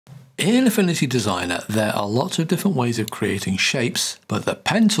In Affinity Designer, there are lots of different ways of creating shapes, but the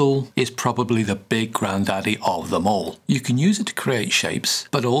pen tool is probably the big granddaddy of them all. You can use it to create shapes,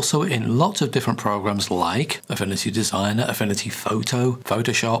 but also in lots of different programs like Affinity Designer, Affinity Photo,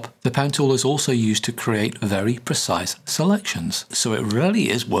 Photoshop. The pen tool is also used to create very precise selections, so it really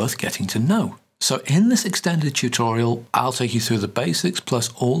is worth getting to know. So in this extended tutorial, I'll take you through the basics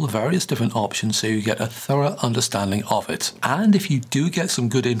plus all the various different options so you get a thorough understanding of it. And if you do get some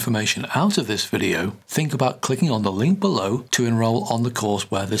good information out of this video, think about clicking on the link below to enroll on the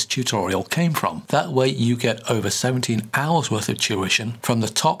course where this tutorial came from. That way you get over 17 hours worth of tuition from the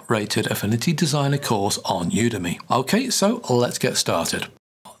top rated Affinity Designer course on Udemy. Okay, so let's get started.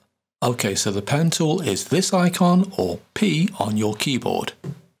 Okay, so the pen tool is this icon or P on your keyboard.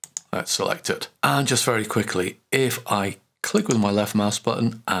 Let's select it. And just very quickly, if I click with my left mouse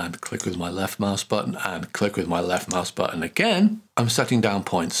button and click with my left mouse button and click with my left mouse button again, I'm setting down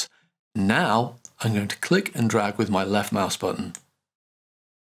points. Now I'm going to click and drag with my left mouse button.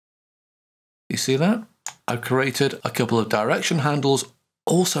 You see that? I've created a couple of direction handles,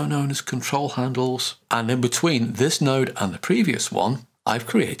 also known as control handles. And in between this node and the previous one, I've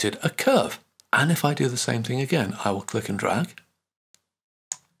created a curve. And if I do the same thing again, I will click and drag.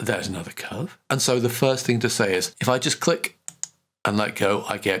 There's another curve. And so the first thing to say is, if I just click and let go,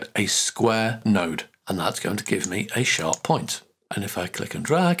 I get a square node, and that's going to give me a sharp point. And if I click and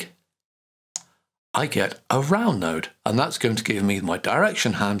drag, I get a round node, and that's going to give me my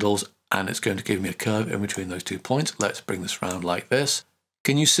direction handles, and it's going to give me a curve in between those 2 points. Let's bring this round like this.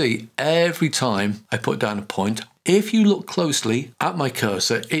 Can you see every time I put down a point, if you look closely at my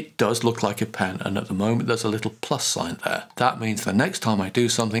cursor, it does look like a pen, and at the moment there's a little plus sign there. That means the next time I do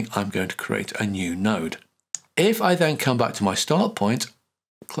something, I'm going to create a new node. If I then come back to my start point,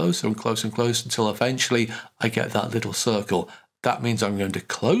 closer and closer and closer until eventually I get that little circle, that means I'm going to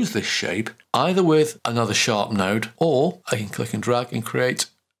close this shape either with another sharp node, or I can click and drag and create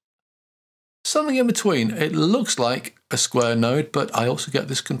something in between. It looks like a square node, but I also get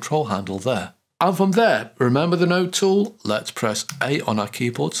this control handle there. And from there, remember the node tool? Let's press A on our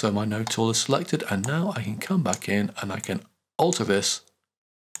keyboard so my node tool is selected, and now I can come back in and I can alter this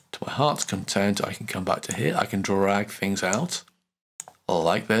to my heart's content. I can come back to here, I can drag things out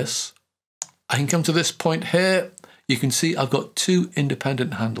like this. I can come to this point here. You can see I've got 2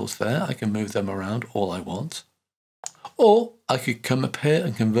 independent handles there. I can move them around all I want. Or I could come up here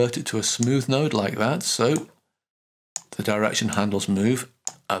and convert it to a smooth node like that, so the direction handles move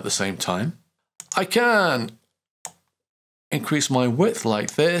at the same time. I can increase my width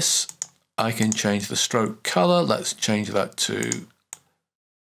like this. I can change the stroke color. Let's change that to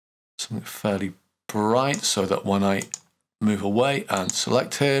something fairly bright so that when I move away and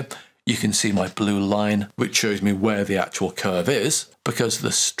select here, you can see my blue line, which shows me where the actual curve is, because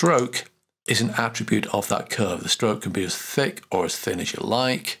the stroke is an attribute of that curve. The stroke can be as thick or as thin as you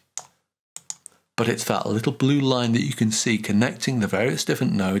like, but it's that little blue line that you can see connecting the various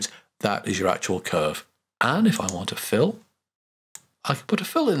different nodes. That is your actual curve. And if I want to fill, I can put a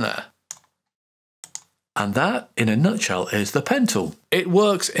fill in there. And that, in a nutshell, is the pen tool. It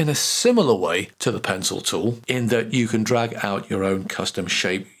works in a similar way to the pencil tool in that you can drag out your own custom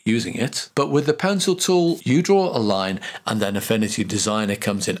shape using it. But with the pencil tool, you draw a line and then Affinity Designer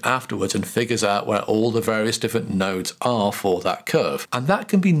comes in afterwards and figures out where all the various different nodes are for that curve. And that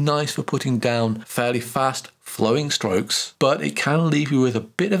can be nice for putting down fairly fast, flowing strokes, but it can leave you with a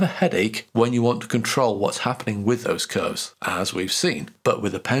bit of a headache when you want to control what's happening with those curves, as we've seen. But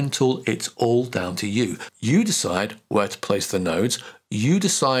with the pen tool, it's all down to you. You decide where to place the nodes. You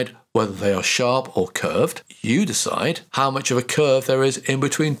decide whether they are sharp or curved. You decide how much of a curve there is in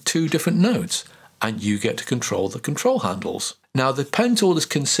between 2 different nodes, and you get to control the control handles. Now, the pen tool is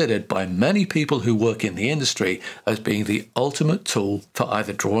considered by many people who work in the industry as being the ultimate tool for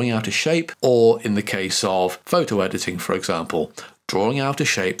either drawing out a shape or, in the case of photo editing, for example, drawing out a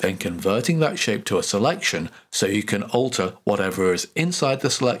shape, then converting that shape to a selection so you can alter whatever is inside the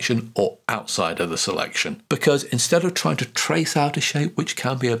selection or outside of the selection. Because instead of trying to trace out a shape, which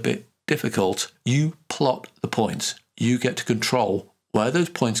can be a bit difficult, you plot the points. You get to control where those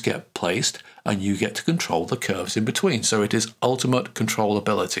points get placed, and you get to control the curves in between. So it is ultimate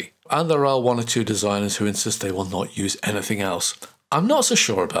controllability. And there are 1 or 2 designers who insist they will not use anything else. I'm not so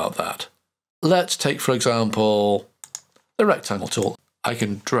sure about that. Let's take, for example, the rectangle tool. I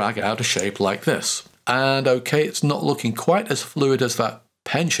can drag out a shape like this. And okay, it's not looking quite as fluid as that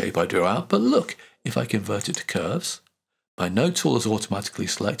pen shape I drew out, but look, if I convert it to curves, my node tool is automatically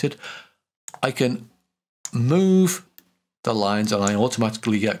selected. I can move the lines and I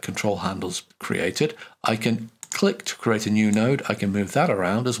automatically get control handles created. I can click to create a new node. I can move that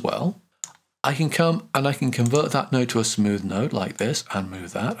around as well. I can come and I can convert that node to a smooth node like this and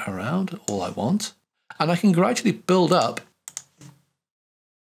move that around all I want. And I can gradually build up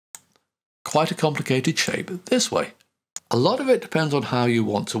quite a complicated shape this way. A lot of it depends on how you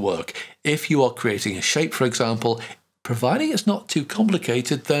want to work. If you are creating a shape, for example, providing it's not too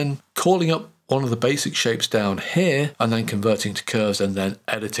complicated, then calling up one of the basic shapes down here and then converting to curves and then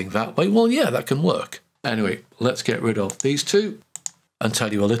editing that way, well, yeah, that can work. Anyway, let's get rid of these two and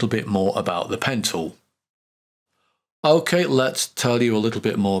tell you a little bit more about the pen tool. Okay, let's tell you a little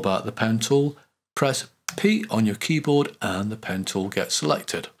bit more about the pen tool. Press P on your keyboard and the pen tool gets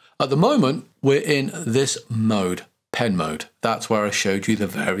selected. At the moment, we're in this mode, pen mode. That's where I showed you the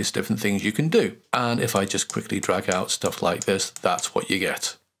various different things you can do. And if I just quickly drag out stuff like this, that's what you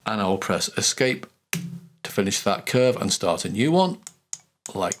get. And I will press Escape to finish that curve and start a new one,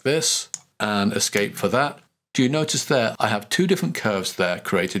 like this, and Escape for that. Do you notice there, I have two different curves there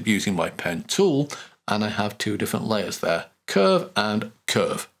created using my pen tool, and I have two different layers there, curve and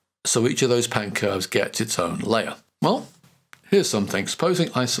curve. So each of those pen curves gets its own layer. Well, here's something. Supposing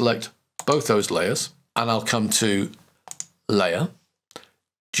I select both those layers, and I'll come to Layer,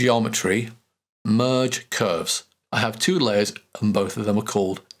 Geometry, Merge Curves. I have two layers, and both of them are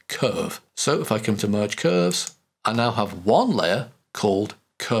called Curve. So if I come to Merge Curves, I now have one layer called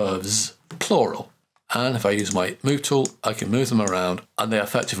Curves, plural. And if I use my move tool, I can move them around and they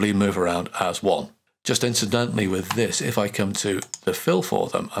effectively move around as one. Just incidentally with this, if I come to the fill for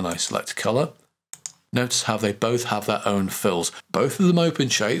them and I select color, notice how they both have their own fills. Both of them open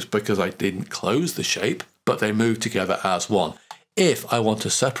shapes because I didn't close the shape, but they move together as one. If I want to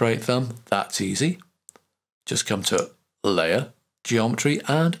separate them, that's easy. Just come to Layer, Geometry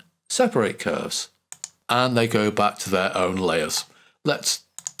and Separate Curves. And they go back to their own layers. Let's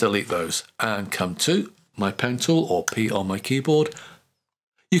delete those and come to my pen tool or P on my keyboard.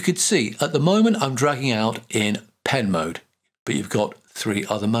 You could see at the moment I'm dragging out in pen mode, but you've got three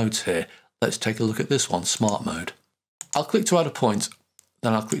other modes here. Let's take a look at this one, smart mode. I'll click to add a point,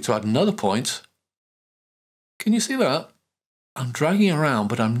 then I'll click to add another point. Can you see that? I'm dragging around,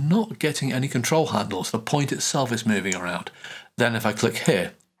 but I'm not getting any control handles. The point itself is moving around. Then if I click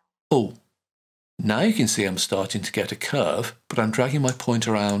here, oh, now you can see I'm starting to get a curve, but I'm dragging my point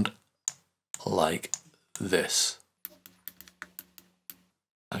around like this.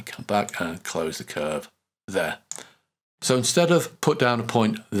 I come back and close the curve there. So instead of put down a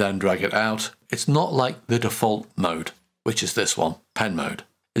point, then drag it out, it's not like the default mode, which is this one, pen mode.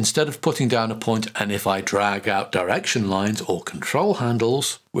 Instead of putting down a point, and if I drag out direction lines or control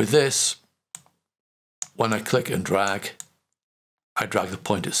handles, with this, when I click and drag, I drag the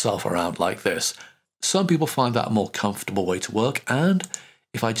point itself around like this. Some people find that a more comfortable way to work, and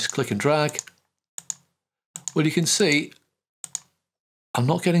if I just click and drag, well, you can see I'm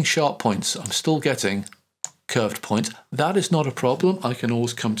not getting sharp points. I'm still getting curved points. That is not a problem. I can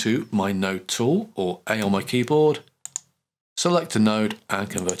always come to my node tool or A on my keyboard, select a node and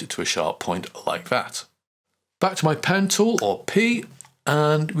convert it to a sharp point like that. Back to my pen tool or P,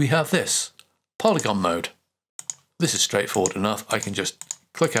 and we have this, polygon mode. This is straightforward enough. I can just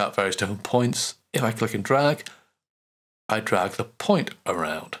click out various different points. If I click and drag, I drag the point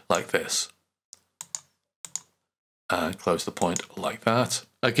around like this. And close the point like that.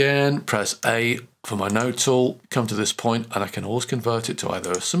 Again, press A for my node tool, come to this point, and I can always convert it to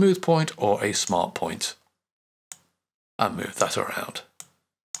either a smooth point or a smart point. And move that around.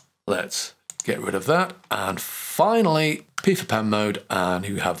 Let's get rid of that. And finally, P for pen mode, and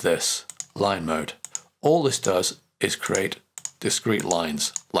you have this, line mode. All this does is create discrete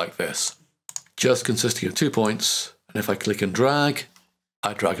lines like this, just consisting of 2 points. And if I click and drag,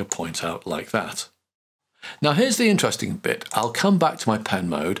 I drag a point out like that. Now here's the interesting bit. I'll come back to my pen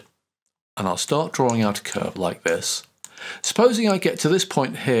mode and I'll start drawing out a curve like this. Supposing I get to this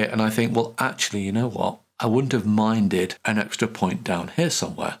point here and I think, well, actually, you know what? I wouldn't have minded an extra point down here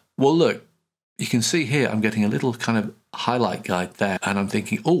somewhere. Well, look, you can see here I'm getting a little kind of highlight guide there, and I'm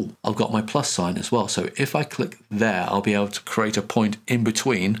thinking, oh, I've got my plus sign as well. So if I click there, I'll be able to create a point in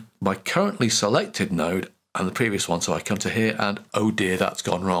between my currently selected node and the previous one. So I come to here and, oh dear, that's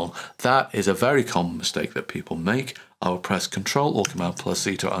gone wrong. That is a very common mistake that people make. I will press Control or Command plus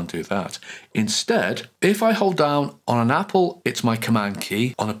Z to undo that. Instead, if I hold down on an Apple, it's my Command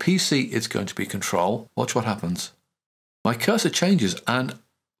key. On a PC, it's going to be Control. Watch what happens. My cursor changes and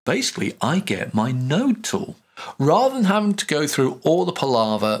basically I get my node tool. Rather than having to go through all the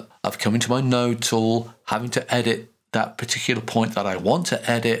palaver of coming to my node tool, having to edit that particular point that I want to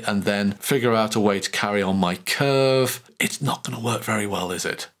edit and then figure out a way to carry on my curve, it's not going to work very well, is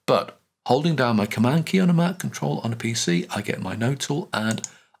it? But Holding down my Command key on a Mac, Control on a PC, I get my node tool and,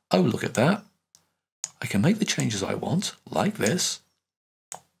 oh, look at that. I can make the changes I want, like this.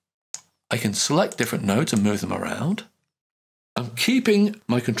 I can select different nodes and move them around. I'm keeping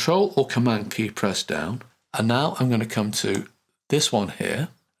my Control or Command key pressed down, and now I'm going to come to this one here.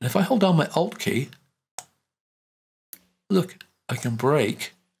 And if I hold down my Alt key, look, I can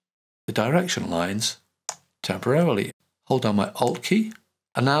break the direction lines temporarily. Hold down my Alt key,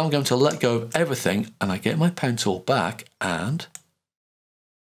 and now I'm going to let go of everything, and I get my pen tool back and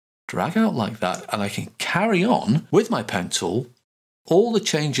drag out like that, and I can carry on with my pen tool. All the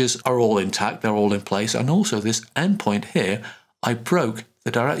changes are all intact, they're all in place, and also this endpoint here, I broke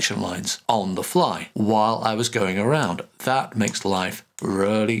the direction lines on the fly while I was going around. That makes life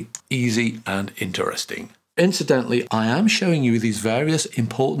really easy and interesting. Incidentally, I am showing you these various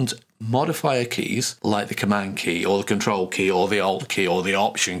important modifier keys like the Command key or the Control key or the Alt key or the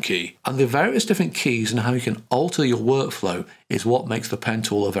Option key. And the various different keys and how you can alter your workflow is what makes the pen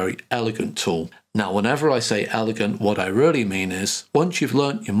tool a very elegant tool. Now, whenever I say elegant, what I really mean is once you've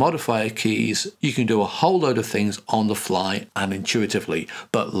learnt your modifier keys, you can do a whole load of things on the fly and intuitively.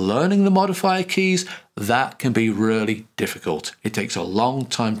 But learning the modifier keys, that can be really difficult. It takes a long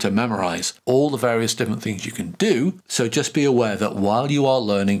time to memorize all the various different things you can do. So just be aware that while you are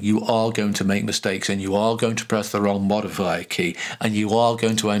learning, you are going to make mistakes and you are going to press the wrong modifier key and you are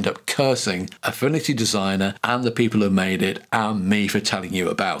going to end up cursing Affinity Designer and the people who made it and me for telling you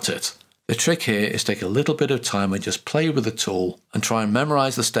about it. The trick here is take a little bit of time and just play with the tool and try and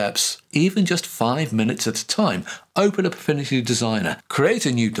memorize the steps, even just 5 minutes at a time. Open up Affinity Designer, create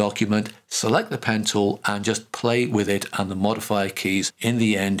a new document, select the pen tool and just play with it and the modifier keys. In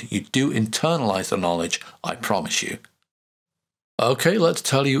the end, you do internalize the knowledge, I promise you. Okay, let's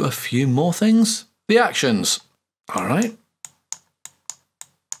tell you a few more things. The actions. All right.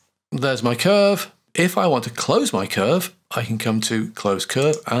 There's my curve. If I want to close my curve, I can come to Close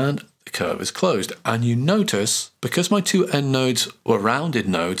Curve and the curve is closed. And you notice, because my two end nodes were rounded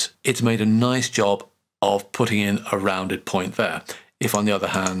nodes, it's made a nice job of putting in a rounded point there. If on the other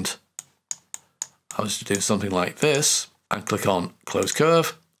hand, I was to do something like this and click on Close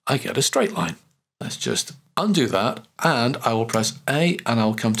Curve, I get a straight line. Let's just undo that and I will press A and I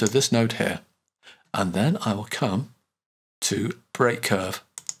will come to this node here. And then I will come to Break Curve.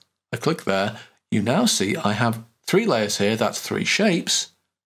 I click there. You now see I have 3 layers here, that's 3 shapes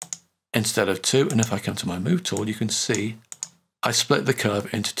instead of 2. And if I come to my Move tool, you can see I split the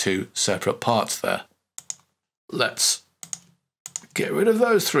curve into 2 separate parts there. Let's get rid of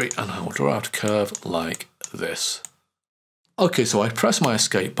those 3 and I will draw out a curve like this. Okay, so I press my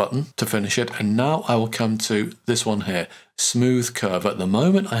Escape button to finish it, and now I will come to this one here, Smooth Curve. At the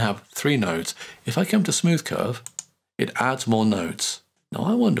moment I have 3 nodes. If I come to Smooth Curve, it adds more nodes. Now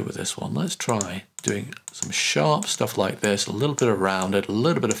I wonder with this one, let's try doing some sharp stuff like this, a little bit of rounded, a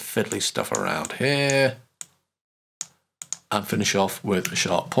little bit of fiddly stuff around here, and finish off with a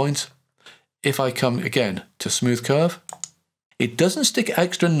sharp point. If I come again to Smooth Curve, it doesn't stick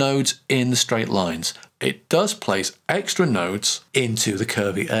extra nodes in the straight lines. It does place extra nodes into the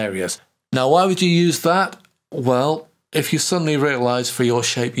curvy areas. Now, why would you use that? Well, if you suddenly realize for your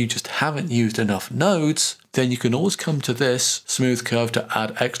shape you just haven't used enough nodes, then you can always come to this Smooth Curve to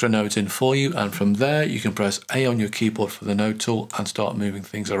add extra nodes in for you. And from there, you can press A on your keyboard for the node tool and start moving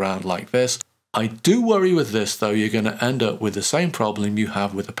things around like this. I do worry with this though, you're going to end up with the same problem you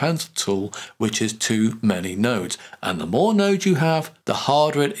have with the pencil tool, which is too many nodes. And the more nodes you have, the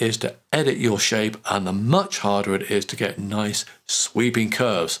harder it is to edit your shape and the much harder it is to get nice sweeping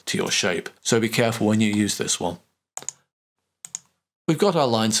curves to your shape. So be careful when you use this one. We've got our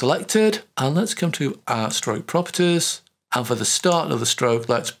line selected and let's come to our stroke properties. And for the start of the stroke,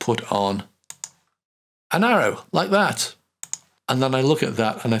 let's put on an arrow like that. And then I look at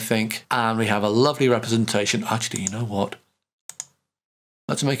that and I think, and we have a lovely representation. Actually, you know what?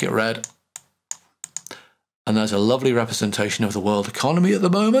 Let's make it red. And there's a lovely representation of the world economy at the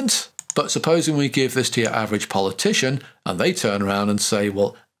moment. But supposing we give this to your average politician and they turn around and say,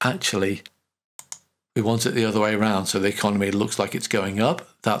 well, actually, we want it the other way around. So the economy looks like it's going up.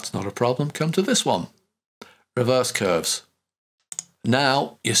 That's not a problem. Come to this one. Reverse curves.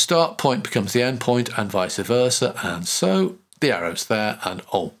 Now your start point becomes the end point and vice versa. And so the arrow's there and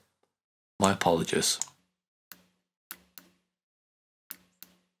oh, my apologies.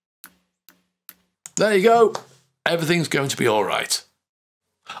 There you go. Everything's going to be all right.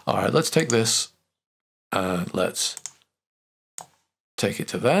 All right, let's take this and let's take it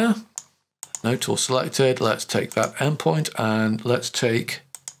to there. Node tool selected. Let's take that endpoint and let's take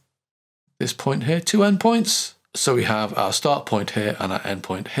this point here, 2 endpoints. So we have our start point here and our end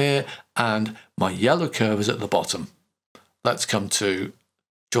point here. and my yellow curve is at the bottom. Let's come to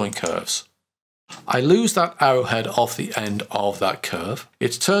join curves. I lose that arrowhead off the end of that curve.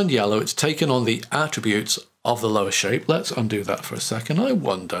 It's turned yellow, it's taken on the attributes of the lower shape. Let's undo that for a second. I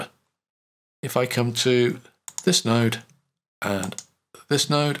wonder if I come to this node and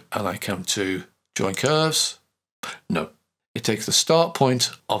I come to join curves. No, it takes the start point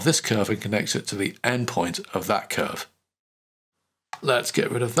of this curve and connects it to the end point of that curve. Let's get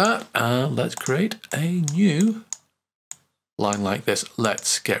rid of that and let's create a new line like this.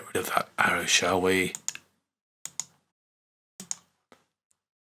 Let's get rid of that arrow, shall we?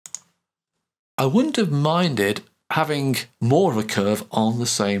 I wouldn't have minded having more of a curve on the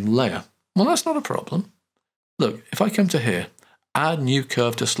same layer. Well, that's not a problem. Look, if I come to here, add new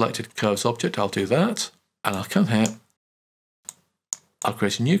curve to selected curves object, I'll do that. And I'll come here, I'll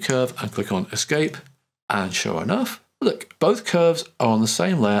create a new curve and click on escape. And sure enough, look, both curves are on the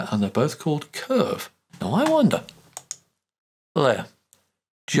same layer and they're both called curve. Now I wonder, layer,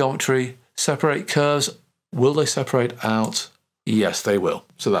 geometry, separate curves, will they separate out? Yes, they will.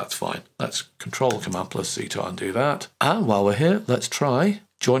 So that's fine. Let's Control Command plus Z to undo that. And while we're here, let's try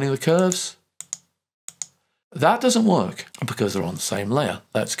joining the curves. That doesn't work because they're on the same layer.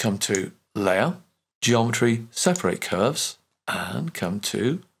 Let's come to Layer, Geometry, Separate Curves, and come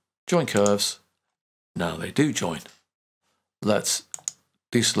to Join Curves. Now they do join. Let's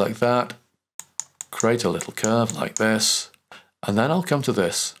deselect that, create a little curve like this, and then I'll come to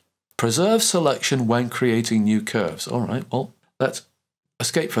this. Preserve selection when creating new curves. All right, well, let's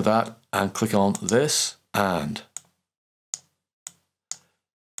escape for that and click on this, and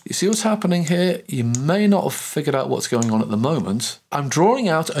you see what's happening here? You may not have figured out what's going on at the moment. I'm drawing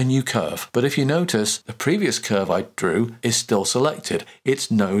out a new curve, but if you notice, the previous curve I drew is still selected. Its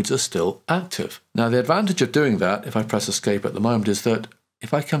nodes are still active. Now, the advantage of doing that, if I press escape at the moment, is that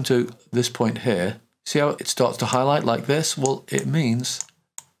if I come to this point here, see how it starts to highlight like this? Well, it means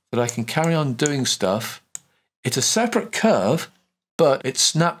that I can carry on doing stuff. It's a separate curve, but it's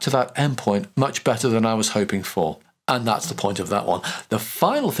snapped to that endpoint much better than I was hoping for. And that's the point of that one. The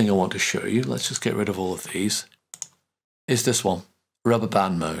final thing I want to show you, let's just get rid of all of these, is this one, rubber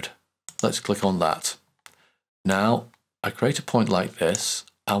band mode. Let's click on that. Now, I create a point like this,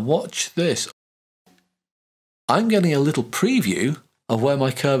 and watch this. I'm getting a little preview of where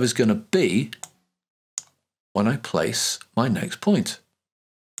my curve is going to be when I place my next point.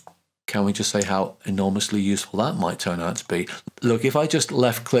 Can we just say how enormously useful that might turn out to be? Look, if I just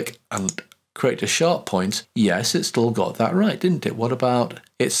left click and create a sharp point, yes, it still got that right, didn't it? What about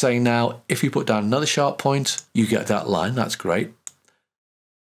it's saying now, if you put down another sharp point, you get that line. That's great.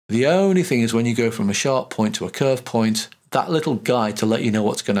 The only thing is when you go from a sharp point to a curve point, that little guide to let you know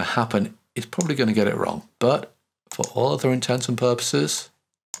what's going to happen is probably going to get it wrong. But for all other intents and purposes,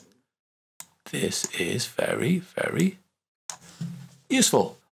 this is very, very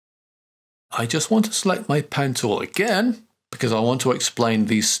useful. I just want to select my pen tool again, because I want to explain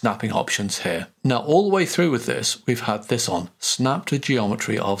these snapping options here. Now, all the way through with this, we've had this on, snap to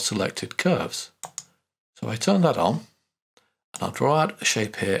geometry of selected curves. So I turn that on, and I'll draw out a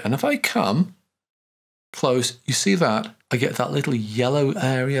shape here. And if I come close, you see that? I get that little yellow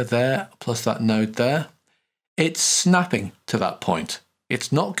area there, plus that node there. It's snapping to that point.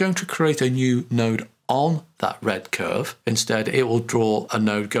 It's not going to create a new node on that red curve. Instead, it will draw a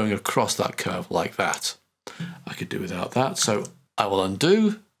node going across that curve like that. I could do without that, so I will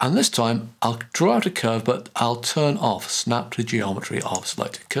undo, and this time I'll draw out a curve, but I'll turn off snap to geometry of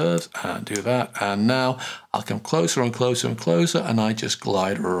selected curves and do that, and now I'll come closer and closer and closer, and I just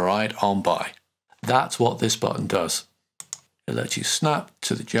glide right on by. That's what this button does. It lets you snap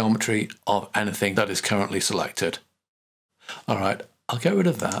to the geometry of anything that is currently selected. All right, I'll get rid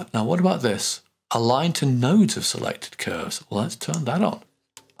of that. Now what about this? Align to nodes of selected curves. Well, let's turn that on.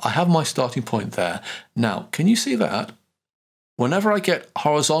 I have my starting point there. Now, can you see that? Whenever I get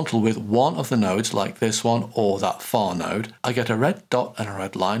horizontal with one of the nodes, like this one or that far node, I get a red dot and a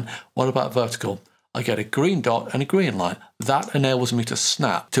red line. What about vertical? I get a green dot and a green line. That enables me to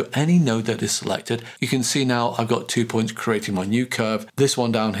snap to any node that is selected. You can see now I've got 2 points creating my new curve. This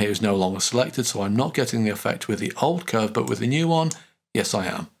one down here is no longer selected, so I'm not getting the effect with the old curve, but with the new one, yes, I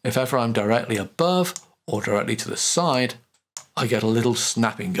am. If ever I'm directly above or directly to the side, I get a little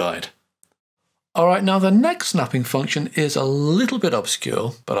snapping guide. All right, now the next snapping function is a little bit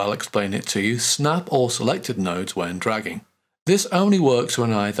obscure, but I'll explain it to you. Snap all selected nodes when dragging. This only works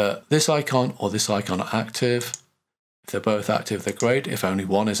when either this icon or this icon are active. If they're both active, they're great. If only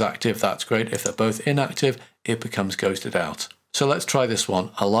one is active, that's great. If they're both inactive, it becomes ghosted out. So let's try this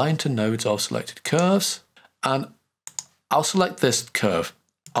one. Align to nodes of selected curves, and I'll select this curve.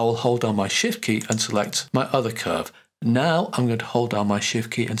 I will hold down my Shift key and select my other curve. Now I'm going to hold down my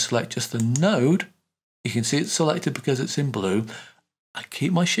Shift key and select just the node. You can see it's selected because it's in blue. I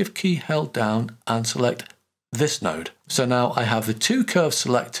keep my Shift key held down and select this node. So now I have the two curves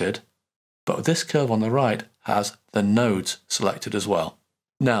selected, but this curve on the right has the nodes selected as well.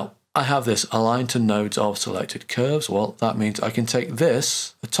 Now I have this aligned to nodes of selected curves. Well, that means I can take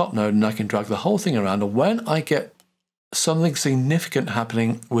this, the top node, and I can drag the whole thing around. And when I get something significant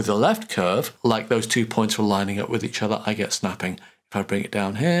happening with the left curve, like those 2 points were lining up with each other, I get snapping. If I bring it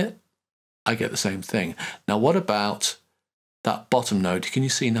down here, I get the same thing. Now, what about that bottom node? Can you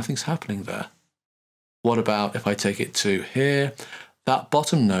see nothing's happening there? What about if I take it to here? That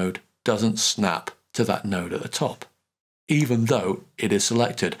bottom node doesn't snap to that node at the top, even though it is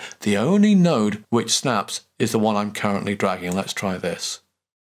selected. The only node which snaps is the one I'm currently dragging. Let's try this.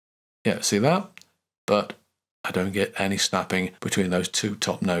 Yeah, see that? But I don't get any snapping between those two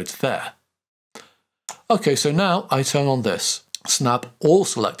top nodes there. Okay, so now I turn on this. Snap all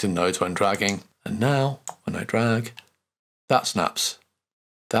selected nodes when dragging. And now, when I drag, that snaps.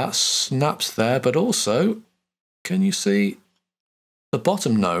 That snaps there, but also, can you see the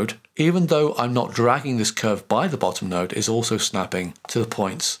bottom node, even though I'm not dragging this curve by the bottom node, is also snapping to the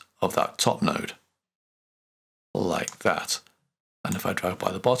points of that top node. Like that. And if I drag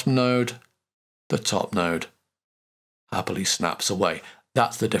by the bottom node, the top node happily snaps away.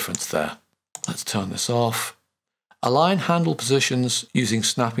 That's the difference there. Let's turn this off. Align handle positions using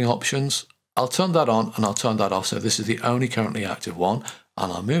snapping options. I'll turn that on and I'll turn that off. So this is the only currently active one.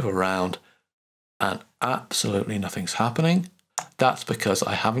 And I'll move around and absolutely nothing's happening. That's because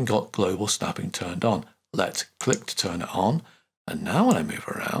I haven't got global snapping turned on. Let's click to turn it on. And now when I move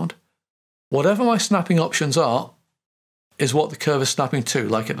around, whatever my snapping options are, is what the curve is snapping to.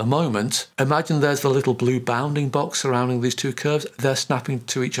 Like at the moment, imagine there's the little blue bounding box surrounding these two curves. They're snapping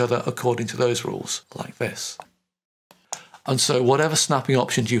to each other according to those rules, like this. And so whatever snapping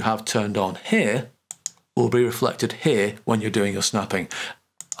options you have turned on here will be reflected here when you're doing your snapping.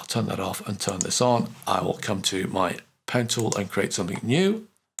 I'll turn that off and turn this on. I will come to my pen tool and create something new.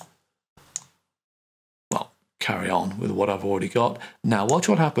 Well, carry on with what I've already got. Now watch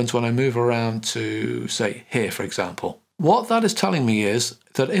what happens when I move around to, say, here, for example. What that is telling me is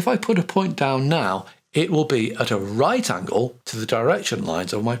that if I put a point down now, it will be at a right angle to the direction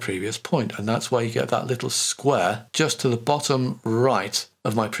lines of my previous point. And that's why you get that little square just to the bottom right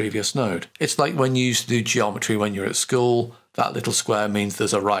of my previous node. It's like when you used to do geometry when you're at school, that little square means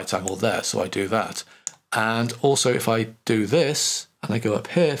there's a right angle there. So I do that. And also if I do this and I go up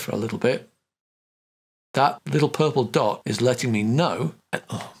here for a little bit, that little purple dot is letting me know,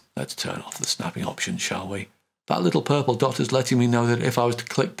 let's turn off the snapping option, shall we? That little purple dot is letting me know that if I was to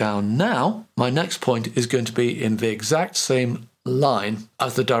click down now, my next point is going to be in the exact same line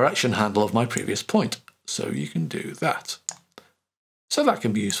as the direction handle of my previous point. So you can do that. So that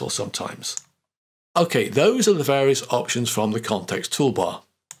can be useful sometimes. Okay, those are the various options from the context toolbar.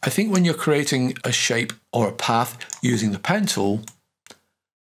 I think when you're creating a shape or a path using the pen tool,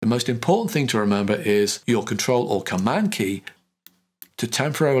 the most important thing to remember is your Control or Command key to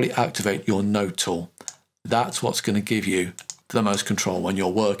temporarily activate your node tool. That's what's going to give you the most control when you're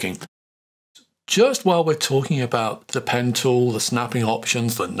working. Just while we're talking about the pen tool, the snapping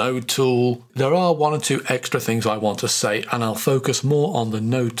options, the node tool, there are one or two extra things I want to say, and I'll focus more on the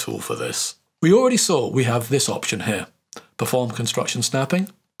node tool for this. We already saw we have this option here, perform construction snapping,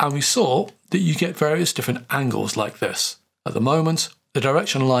 and we saw that you get various different angles like this. At the moment, the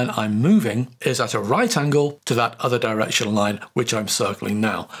direction line I'm moving is at a right angle to that other direction line, which I'm circling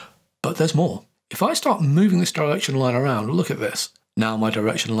now. But there's more. If I start moving this direction line around, look at this. Now my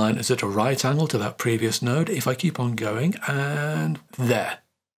direction line is at a right angle to that previous node. If I keep on going, and there.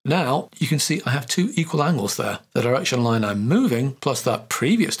 Now you can see I have two equal angles there. The direction line I'm moving plus that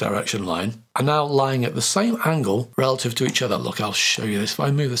previous direction line are now lying at the same angle relative to each other. Look, I'll show you this. If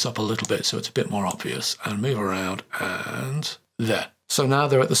I move this up a little bit so it's a bit more obvious and move around, and there. So now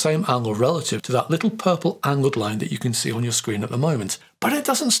they're at the same angle relative to that little purple angled line that you can see on your screen at the moment. But it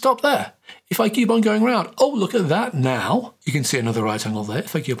doesn't stop there. If I keep on going around, oh, look at that now. You can see another right angle there.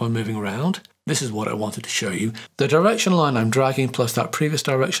 If I keep on moving around, this is what I wanted to show you. The direction line I'm dragging plus that previous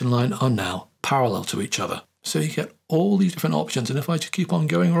direction line are now parallel to each other. So you get all these different options. And if I just keep on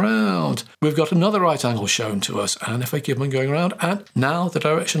going around, we've got another right angle shown to us. And if I keep on going around, and now the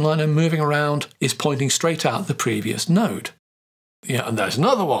direction line I'm moving around is pointing straight out the previous node. Yeah, and there's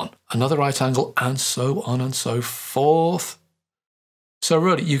another one, another right angle, and so on and so forth. So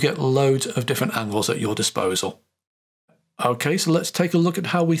really, you get loads of different angles at your disposal. Okay, so let's take a look at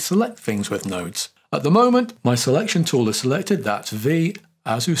how we select things with nodes. At the moment, my selection tool is selected, that's V,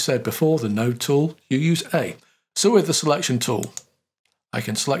 As we said before, the node tool, you use A. So with the selection tool, I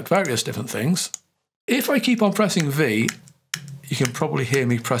can select various different things. If I keep on pressing V, you can probably hear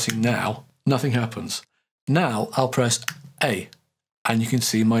me pressing now, nothing happens. Now I'll press A, and you can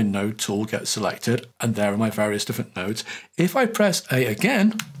see my node tool get selected, and there are my various different nodes. If I press A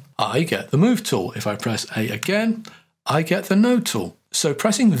again, I get the move tool. If I press A again, I get the node tool. So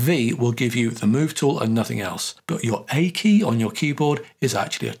pressing V will give you the move tool and nothing else. But your A key on your keyboard is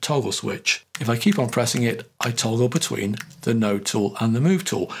actually a toggle switch. If I keep on pressing it, I toggle between the node tool and the move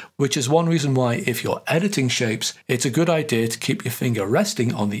tool, which is one reason why if you're editing shapes, it's a good idea to keep your finger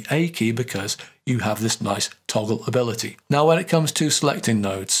resting on the A key because you have this nice toggle ability. Now when it comes to selecting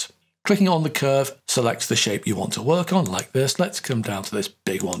nodes, clicking on the curve selects the shape you want to work on like this. Let's come down to this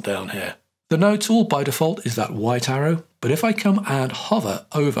big one down here. The node tool by default is that white arrow, but if I come and hover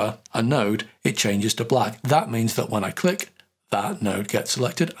over a node, it changes to black. That means that when I click, that node gets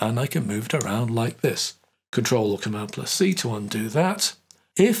selected and I can move it around like this. Control or Command plus C to undo that.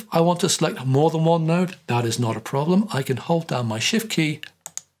 If I want to select more than one node, that is not a problem. I can hold down my Shift key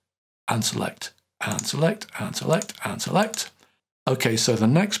and select, and select, and select, and select. Okay, so the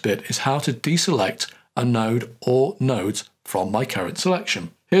next bit is how to deselect a node or nodes from my current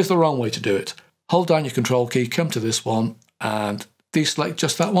selection. Here's the wrong way to do it. Hold down your Control key, come to this one, and deselect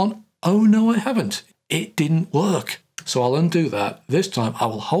just that one. Oh no, I haven't. It didn't work. So I'll undo that. This time I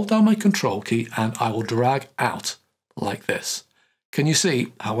will hold down my Control key and I will drag out like this. Can you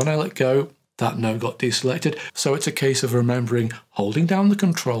see how when I let go, that node got deselected? So it's a case of remembering holding down the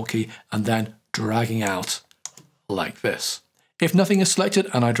Control key and then dragging out like this. If nothing is selected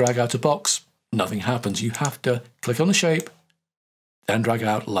and I drag out a box, nothing happens. You have to click on the shape, then drag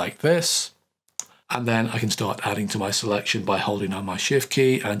out like this, and then I can start adding to my selection by holding down my Shift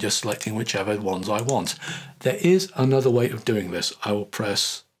key and just selecting whichever ones I want. There is another way of doing this. I will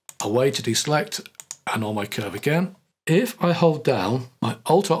press away to deselect and on my curve again. If I hold down my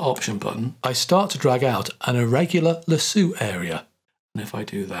Alt or Option button, I start to drag out an irregular lasso area. And if I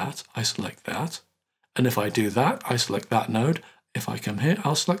do that, I select that. And if I do that, I select that node. If I come here,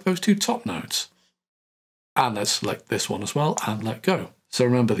 I'll select those two top nodes. And let's select this one as well and let go. So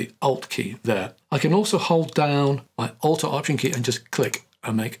remember the Alt key there. I can also hold down my Alt or Option key and just click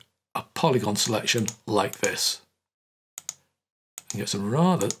and make a polygon selection like this. You get some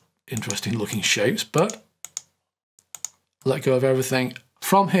rather interesting looking shapes, but let go of everything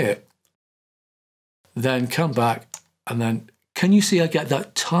from here. Then come back and then can you see I get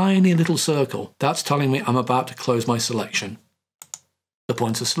that tiny little circle? That's telling me I'm about to close my selection. The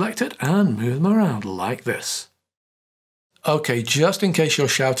points are selected and move them around like this. Okay, just in case you're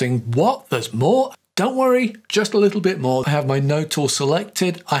shouting, what? There's more? Don't worry, just a little bit more. I have my node tool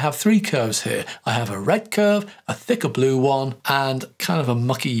selected. I have three curves here. I have a red curve, a thicker blue one, and kind of a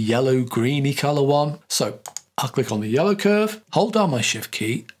mucky yellow greeny color one. So I'll click on the yellow curve, hold down my Shift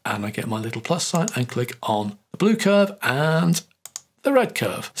key, and I get my little plus sign and click on the blue curve and the red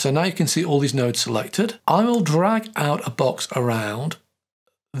curve. So now you can see all these nodes selected. I will drag out a box around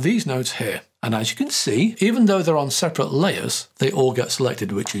these nodes here. And as you can see, even though they're on separate layers, they all get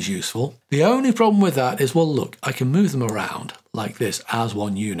selected, which is useful. The only problem with that is, well, look, I can move them around like this as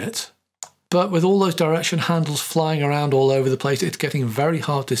one unit. But with all those direction handles flying around all over the place, it's getting very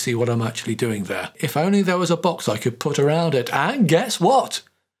hard to see what I'm actually doing there. If only there was a box I could put around it. And guess what?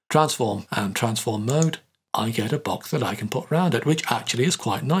 Transform and transform mode. I get a box that I can put around it, which actually is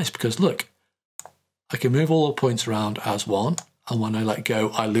quite nice because look, I can move all the points around as one. And when I let go,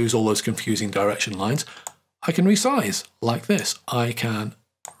 I lose all those confusing direction lines. I can resize like this. I can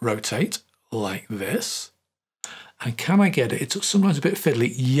rotate like this. And can I get it? It's sometimes a bit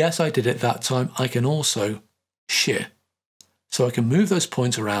fiddly. Yes, I did it that time. I can also shear. So I can move those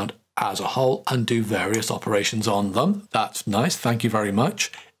points around as a whole and do various operations on them. That's nice. Thank you very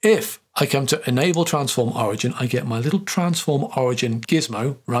much. If I come to enable transform origin, I get my little transform origin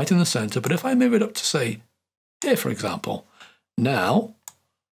gizmo right in the center. But if I move it up to say here, for example, now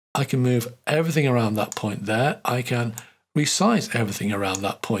I can move everything around that point there. I can resize everything around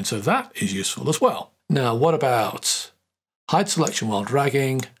that point. So that is useful as well. Now, what about hide selection while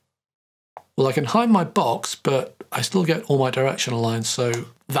dragging? Well, I can hide my box, but I still get all my directional lines. So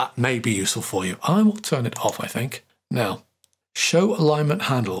that may be useful for you. I will turn it off, I think. Now, show alignment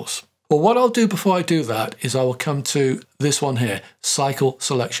handles. Well, what I'll do before I do that is I will come to this one here, cycle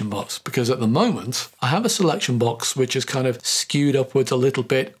selection box, because at the moment I have a selection box which is kind of skewed upwards a little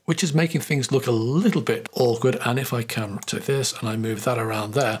bit, which is making things look a little bit awkward. And if I come to this and I move that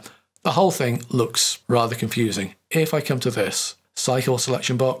around there, the whole thing looks rather confusing. If I come to this cycle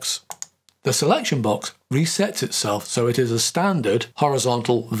selection box, the selection box resets itself so it is a standard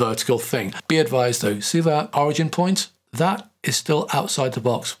horizontal vertical thing. Be advised though, see that origin point? That is still outside the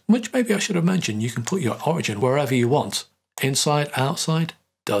box, which maybe I should have mentioned. You can put your origin wherever you want. Inside, outside,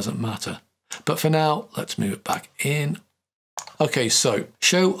 doesn't matter. But for now, let's move it back in. Okay, so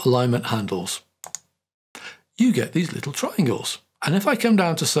show alignment handles. You get these little triangles. And if I come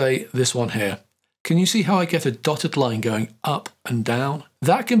down to say this one here, can you see how I get a dotted line going up and down?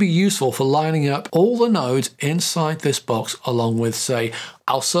 That can be useful for lining up all the nodes inside this box along with, say,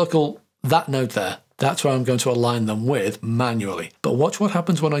 I'll circle that node there. That's where I'm going to align them with manually. But watch what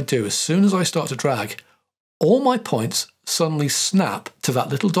happens when I do. As soon as I start to drag, all my points suddenly snap to that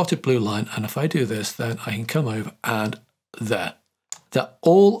little dotted blue line. And if I do this, then I can come over and there. They're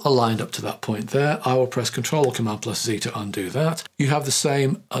all aligned up to that point there. I will press Ctrl or Command plus Z to undo that. You have the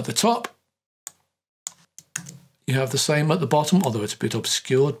same at the top. You have the same at the bottom, although it's a bit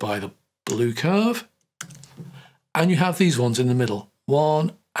obscured by the blue curve. And you have these ones in the middle,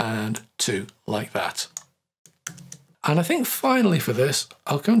 1 and 2, like that. And I think finally for this,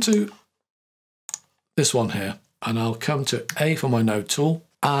 I'll come to this one here, and I'll come to A for my node tool,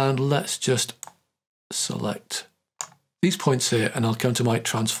 and let's just select these points here, and I'll come to my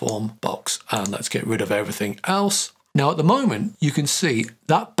transform box, and let's get rid of everything else. Now at the moment, you can see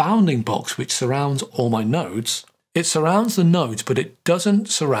that bounding box which surrounds all my nodes. It surrounds the nodes, but it doesn't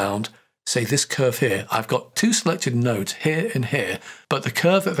surround, say, this curve here. I've got 2 selected nodes here and here, but the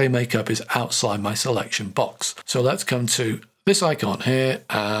curve that they make up is outside my selection box. So let's come to this icon here,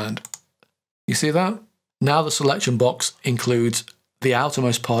 and you see that? Now the selection box includes the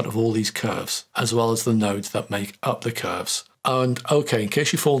outermost part of all these curves, as well as the nodes that make up the curves. And okay, in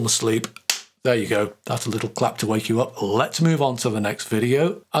case you've fallen asleep, there you go. That's a little clap to wake you up. Let's move on to the next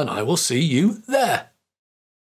video, and I will see you there.